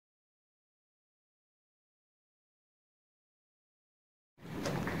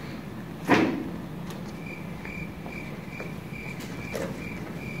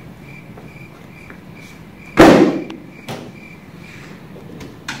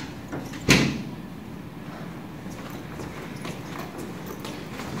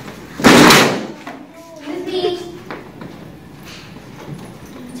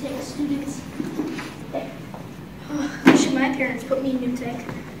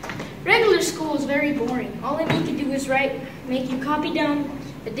Regular school is very boring. All they make you do is make you copy down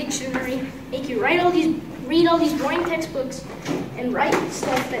the dictionary, make you read all these boring textbooks, and write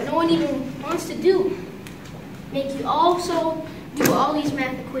stuff that no one even wants to do. Make you also do all these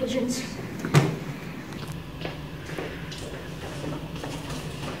math equations.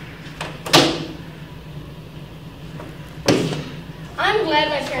 I'm glad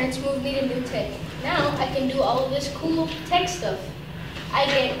my parents moved me to New Tech. Now I can do all of this cool tech stuff. I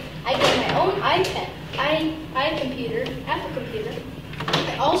get my own iPad, Apple computer.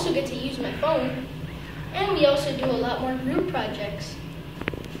 I also get to use my phone, and we also do a lot more group projects.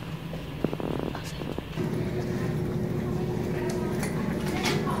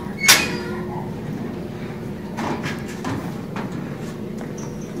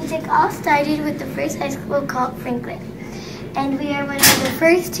 It all started with the first high school called Franklin, and we are one of the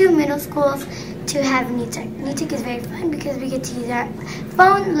first 2 middle schools to have New Tech. New Tech is very fun because we get to use our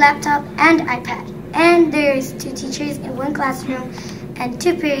phone, laptop, and iPad. And there's 2 teachers in 1 classroom and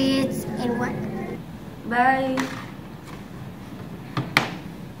 2 periods in 1. Bye.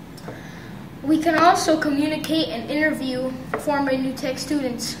 We can also communicate and interview former New Tech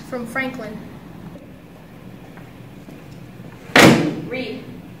students from Franklin. Read.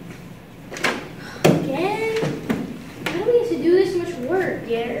 Again? Why do we have to do this much work?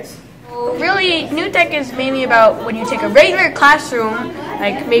 Yes. Really, New Tech is mainly about when you take a regular classroom,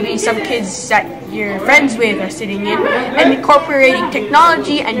 like maybe some kids that you're friends with are sitting in, and incorporating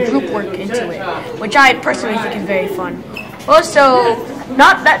technology and group work into it, which I personally think is very fun. Also,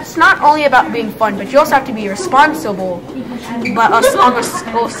 that's not only about being fun, but you also have to be responsible.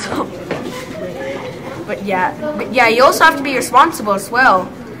 But you also have to be responsible as well.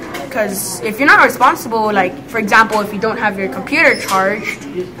 Because if you're not responsible, like for example, if you don't have your computer charged,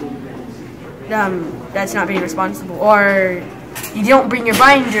 that's not being responsible. Or you don't bring your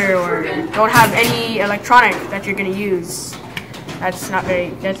binder, or don't have any electronic that you're going to use. That's not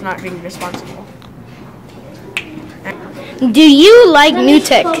being responsible. Do you like New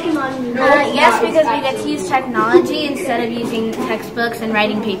Tech? Yes, because we get to use technology instead of using textbooks and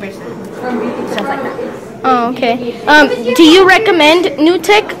writing papers and stuff like that. Oh, okay. Do you recommend New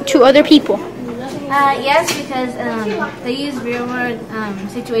Tech to other people? Yes, because they use real-world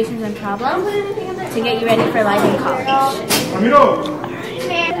situations and problems to get you ready for life in college.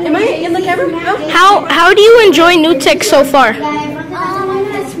 Am I in the camera? No. How do you enjoy New Tech so far?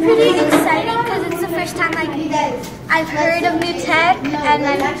 It's pretty exciting because it's the first time I've heard of New Tech and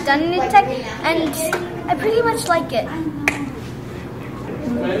I've done New Tech, and I pretty much like it.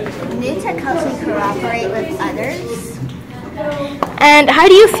 New Tech helps me cooperate with others. And how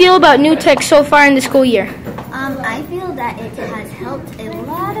do you feel about New Tech so far in the school year? I feel that it has helped a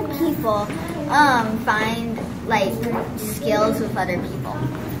lot of people find skills with other people.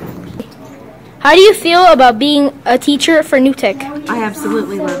 How do you feel about being a teacher for New Tech? I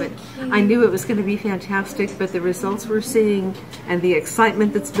absolutely love it. I knew it was going to be fantastic, but the results we're seeing and the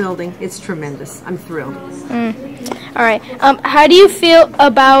excitement that's building, it's tremendous. I'm thrilled. All right. How do you feel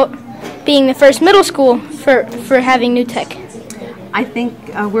about being the first middle school for having New Tech? I think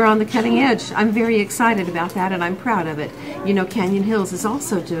we're on the cutting edge. I'm very excited about that, and I'm proud of it. You know, Canyon Hills is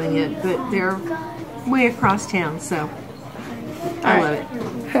also doing it, but they're way across town, so I love it.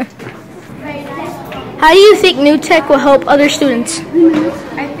 How do you think New Tech will help other students?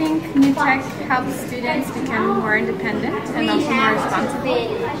 I think New Tech helps students become more independent and also more responsible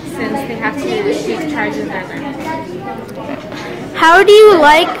since they have to take charge of their learning. How do you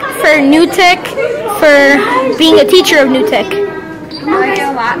like for New Tech, for being a teacher of New Tech? I like it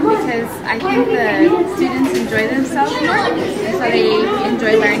a lot because I think the students enjoy themselves more, and so they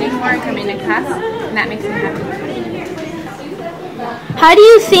enjoy learning more and coming to class, and that makes them happy. How do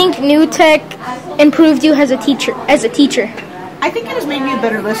you think New Tech improved you as a teacher? I think it has made me a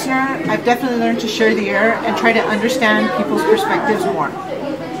better listener. I've definitely learned to share the air and try to understand people's perspectives more.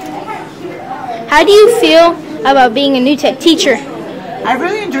 How do you feel about being a New Tech teacher? I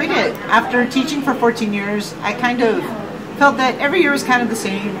really enjoyed it. After teaching for 14 years, I kind of felt that every year was kind of the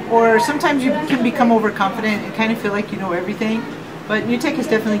same, or sometimes you can become overconfident and kind of feel like you know everything. But New Tech has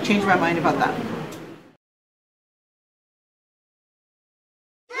definitely changed my mind about that.